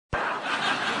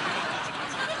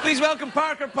Please welcome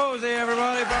Parker Posey,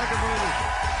 everybody. Parker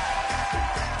Posey.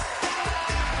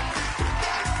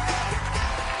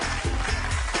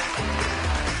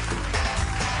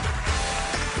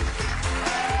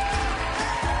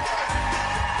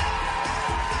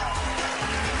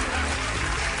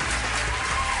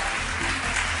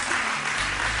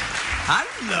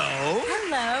 Hello.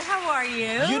 Hello, how are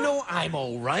you? You know, I'm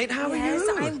all right. How are you? Yes,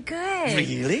 I'm good.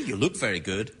 Really? You look very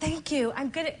good. Thank you. I'm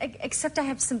good, except I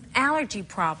have some allergy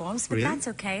problems, but Really? that's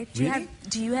okay. Really?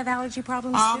 Do you have allergy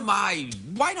problems too?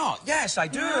 Why not? Yes, I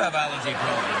do have allergy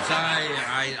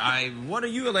problems. What are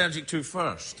you allergic to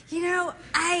first? You know,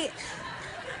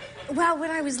 well,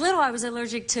 when I was little, I was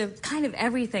allergic to kind of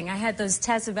everything. I had those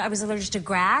tests I was allergic to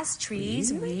grass,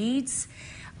 trees, weeds,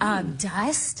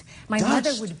 dust. My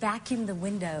mother would vacuum the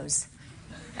windows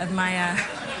of my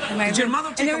Did your room.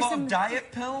 mother take a lot of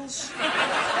diet pills?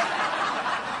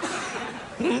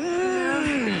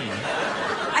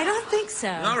 I don't think so.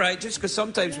 All right, just because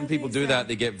sometimes when people do that,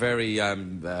 they get very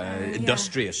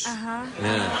industrious. Yeah.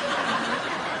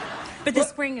 But the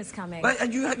spring is coming.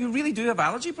 And you really do have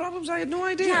allergy problems? I had no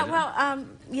idea. Yeah, well,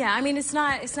 yeah. I mean, it's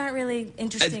not really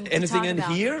interesting. Anything to talk in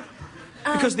about. here?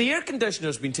 Because the air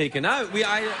conditioner's been taken out.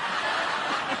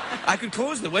 I could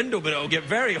close the window, but it'll get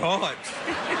very hot.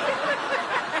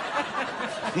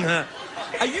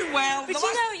 Are you well? But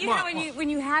you know, when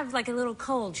you have like a little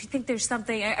cold, you think there's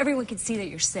something. Everyone can see that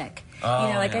you're sick. Oh,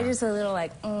 you know, like yeah. I just a little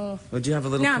like. Would you have a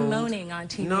little now cold? I'm moaning on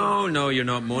TV. No, you're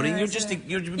not moaning. No, You're just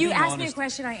you're being You asked honest. me a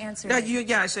question, I answered.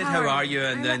 Yeah, I said how are you,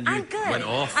 and then you I'm good. went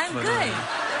off. I'm good.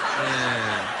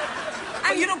 Yeah.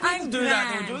 But you know, people do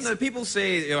that, though, don't they? People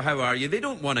say, you know, how are you? They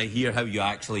don't want to hear how you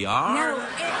actually are. No,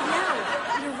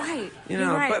 you're right. You know,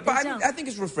 you're right. but I think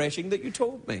it's refreshing that you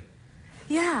told me.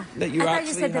 Yeah. That you I thought actually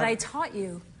you said that have- I taught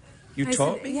you. You I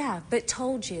taught said, me? Yeah, but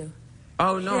told you.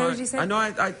 Oh, no. Yeah, what you said? I know.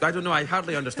 I don't know. I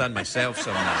hardly understand myself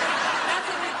sometimes. That's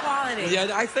a good quality. Yeah,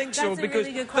 I think so. That's a because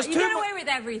really good quality. You there's get too away with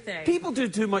everything. people do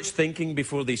too much thinking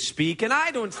before they speak, and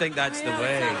I don't think that's I the know,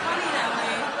 way. It's not funny that way.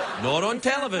 Not on It's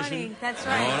not television. funny. That's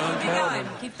right. Not on Keep it television.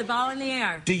 going. Keep the ball in the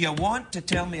air. Do you want to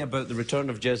tell me about the return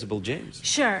of Jezebel James?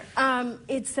 Sure.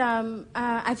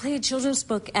 I play a children's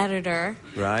book editor.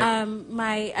 Right.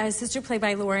 My sister played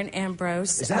by Lauren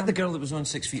Ambrose. Is that the girl that was on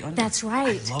 6 Feet Under? That's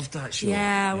right. I loved that show.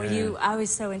 Yeah, I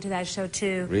was so into that show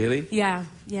too. Really? Yeah,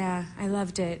 I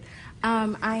loved it.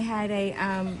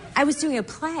 I was doing a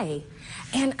play,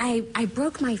 and I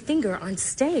broke my finger on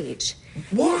stage.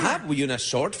 What happened? Were you in a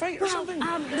sword fight or something?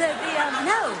 No.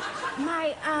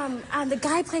 The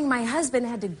guy playing my husband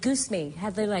had to goose me.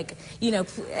 Had to, like, you know,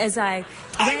 as I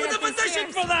would have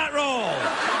auditioned for that role.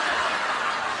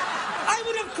 I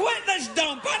would have quit this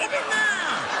dump. I'd have been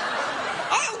there.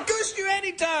 I'll goose you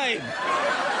anytime.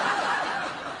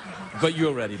 But you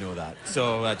already know that,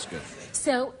 so that's good.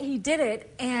 So he did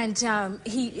it, and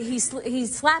he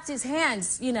slapped his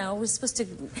hands. You know, was supposed to,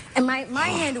 and my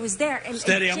hand was there. And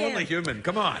Steady, and I'm only human.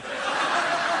 Come on.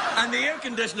 And the air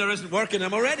conditioner isn't working.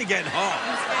 I'm already getting hot.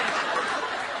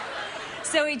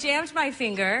 So he jammed my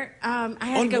finger. I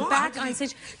had to go back on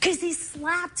stage because he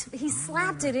slapped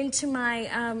it into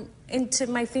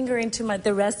my finger, into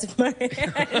the rest of my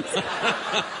hand.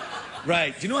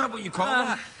 Right. Do you know what you call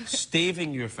that?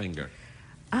 Staving your finger.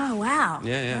 Oh, wow.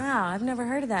 Yeah. Wow, I've never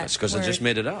heard of that. That's because I just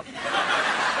made it up. Good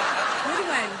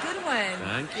one.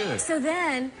 Thank you. So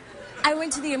then I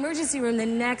went to the emergency room the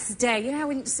next day. You know how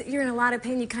when you're in a lot of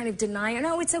pain, you kind of deny it.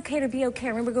 No, it's okay to be okay. I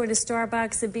remember going to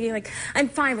Starbucks and being like, I'm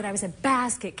fine, but I was a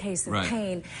basket case of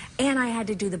pain. And I had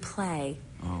to do the play.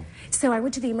 Oh. So I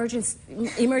went to the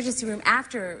emergency room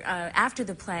after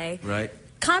the play. Right.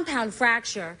 Compound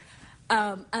fracture.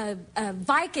 A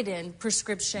Vicodin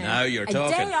prescription. Now you're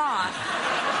talking. A day off.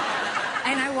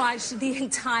 And I watched the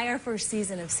entire first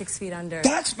season of 6 Feet Under.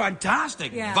 That's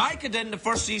fantastic. Yeah. Vicodin, the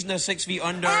first season of 6 Feet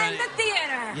Under. And the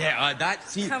theater. Yeah,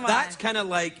 that's kind of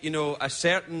like, you know, a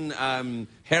certain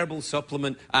herbal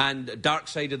supplement and Dark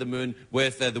Side of the Moon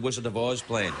with The Wizard of Oz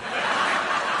playing.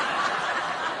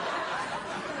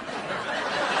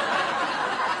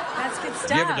 That's good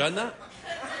stuff. Have you ever done that?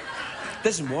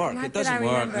 Doesn't work. Not It that I doesn't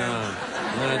work. remember.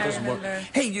 No, it doesn't work.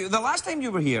 Hey, the last time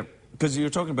you were here, because you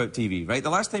were talking about TV, right? The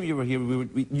last time you were here,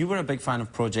 you were a big fan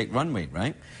of Project Runway,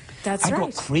 right? That's right. I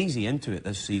got crazy into it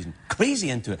this season. Crazy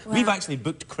into it. Wow. We've actually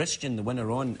booked Christian, the winner,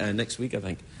 on next week, I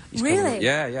think. He's Really? coming.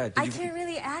 Yeah. I can't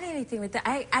really add anything with that.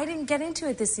 I didn't get into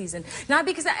it this season. Not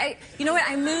because you know what,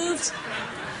 I moved.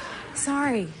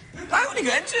 Sorry. I only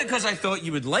got into it because I thought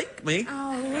you would like me.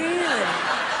 Oh,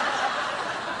 really?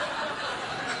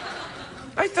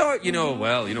 I thought, you know,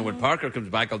 well, you know, when Parker comes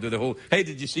back, I'll do the whole, hey,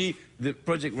 did you see the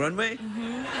Project Runway?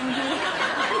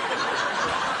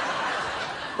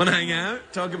 Want to hang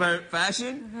out? Talk about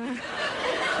fashion?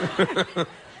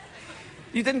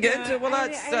 You didn't get into it? Well,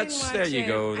 that's there you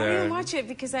go. There. I didn't watch it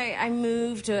because I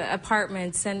moved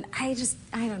apartments, and I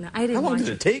don't know. I didn't. How long watch did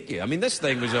it take you? I mean, this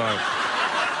thing was on.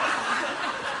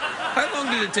 How long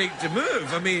did it take to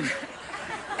move? I mean,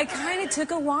 it kind of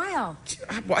took a while.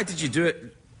 Why did you do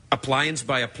it? Appliance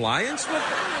by appliance? What?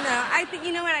 No, I think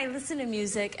you know what? I listened to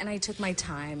music and I took my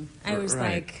time. I was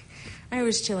like, I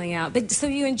was chilling out. But so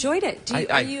you enjoyed it?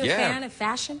 Are you a fan of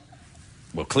fashion?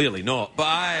 Well, clearly not. But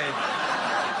I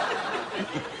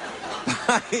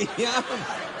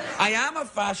am a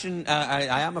fashion.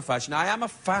 I am a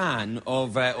fan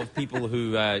of people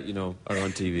who you know, are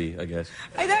on TV, I guess.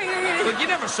 I thought you were gonna... Look, you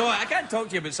never saw it. I can't talk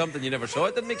to you about something you never saw.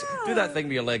 It makes do that thing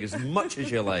with your leg as much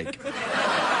as you like.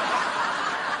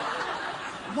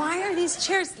 Why are these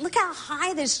chairs? Look how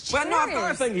high this chair is. Well, no, I've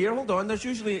got a thing here. Hold on. There's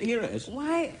usually here it is.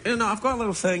 Why? No, I've got a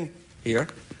little thing here.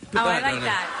 I like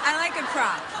that. I like a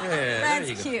prop. Yeah,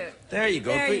 that's cute. There you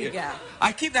go. There you go.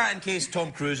 I keep that in case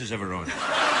Tom Cruise is ever on.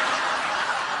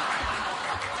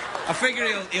 I figure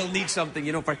he'll need something,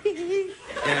 you know, for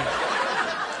yeah.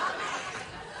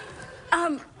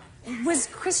 Was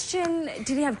Christian?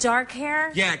 Did he have dark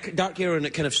hair? Yeah, dark hair and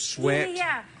it kind of sweat.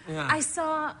 Yeah. I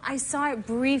saw it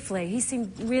briefly. He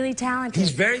seemed really talented.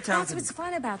 He's very talented. That's what's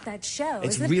fun about that show.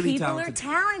 It's is that really people talented. are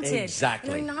talented. Exactly.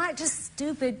 They're not just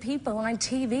stupid people on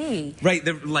TV. Right.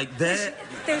 They're like that.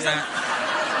 There's like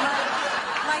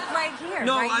right here.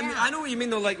 No, right I know what you mean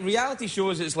though. Like reality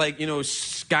shows, it's like, you know,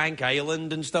 Skank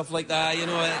Island and stuff like that. You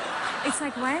know. It's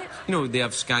like what? You know, they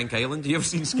have Skank Island. You ever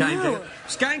seen Skank Island?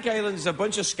 Skank Island is a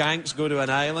bunch of skanks go to an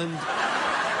island.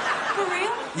 For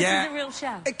real? Yeah. This is a real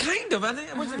show. Kind of, I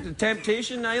think. What's it?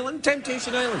 Temptation Island?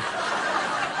 Temptation Island.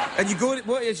 And you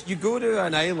go to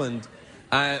an island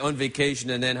on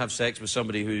vacation and then have sex with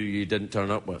somebody who you didn't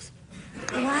turn up with.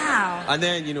 Wow. And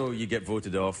then, you know, you get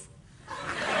voted off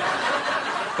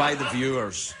by the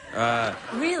viewers.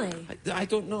 Really? I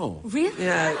don't know. Really?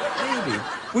 Yeah, maybe.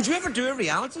 Would you ever do a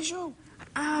reality show?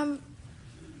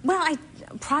 Well,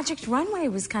 Project Runway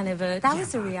was kind of that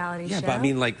was a reality show. Yeah, but I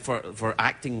mean, like, for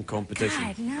acting competition.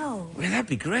 God, no. Well, that'd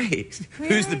be great.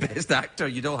 Really? Who's the best actor?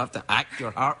 You don't have to act your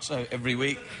hearts out every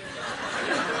week.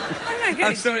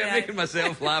 I'm sorry, I'm making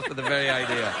myself laugh at the very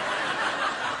idea.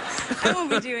 I won't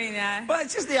be doing that. But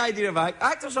it's just the idea of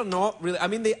actors are not really. I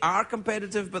mean, they are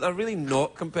competitive, but they're really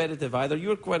not competitive either.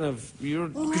 You're because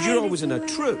you're always in a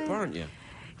troupe, aren't you?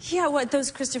 Yeah, what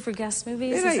those Christopher Guest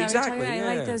movies? Yeah, exactly. I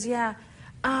like those. Yeah.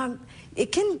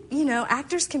 It can, you know,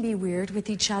 actors can be weird with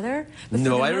each other. But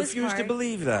no, I refuse to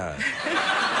believe that.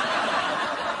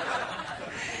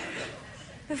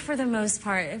 But for the most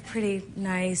part, they're pretty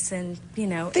nice, and you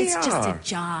know, it's just a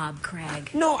job,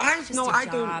 Craig. No, I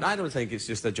don't think it's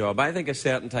just a job. I think a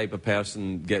certain type of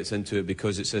person gets into it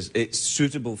because it's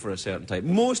suitable for a certain type.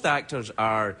 Most actors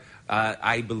are,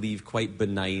 I believe, quite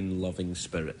benign, loving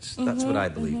spirits. That's what I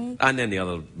believe. And then the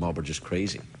other mob are just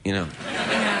crazy, you know.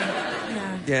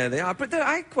 Yeah, they are. But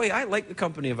I like the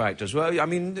company of actors. Well, I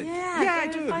mean, I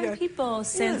do. Fun people,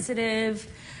 sensitive,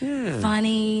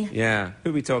 funny. Yeah.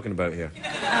 Who are we talking about here?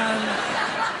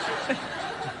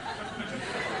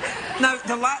 Now,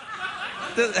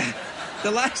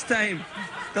 the last time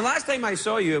I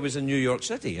saw you, it was in New York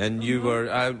City, and you were.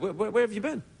 Where have you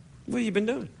been? What have you been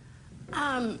doing?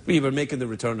 You were making the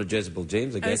Return of Jezebel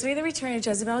James, I guess. I was making the Return of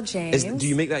Jezebel James. Do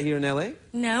you make that here in L.A.?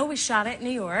 No, we shot it in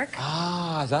New York.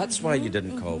 Ah, that's why you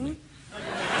didn't call me.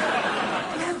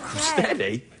 No, Craig.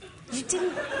 Steady. You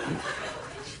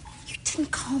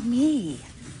didn't call me.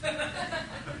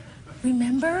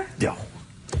 Remember? No.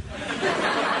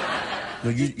 No,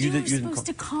 you were supposed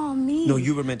to call me. No,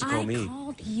 you were meant to call me. I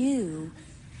called you.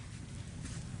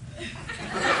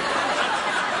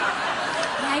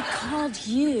 I called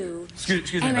you.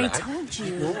 Excuse me. And I told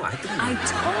you. No, I didn't. I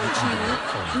told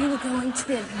you we were going to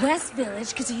the West Village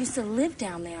because you used to live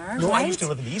down there. No, right? I used to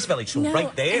live in the East Village, so no,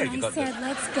 right there and you got I said,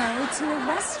 let's go to a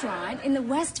restaurant in the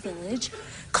West Village.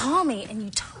 Call me, and you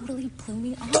totally blew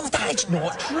me off. No, that's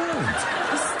not true.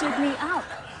 You stood me up.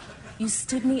 You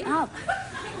stood me up.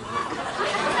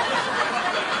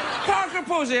 Parker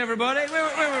Posey, everybody. We're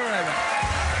right back.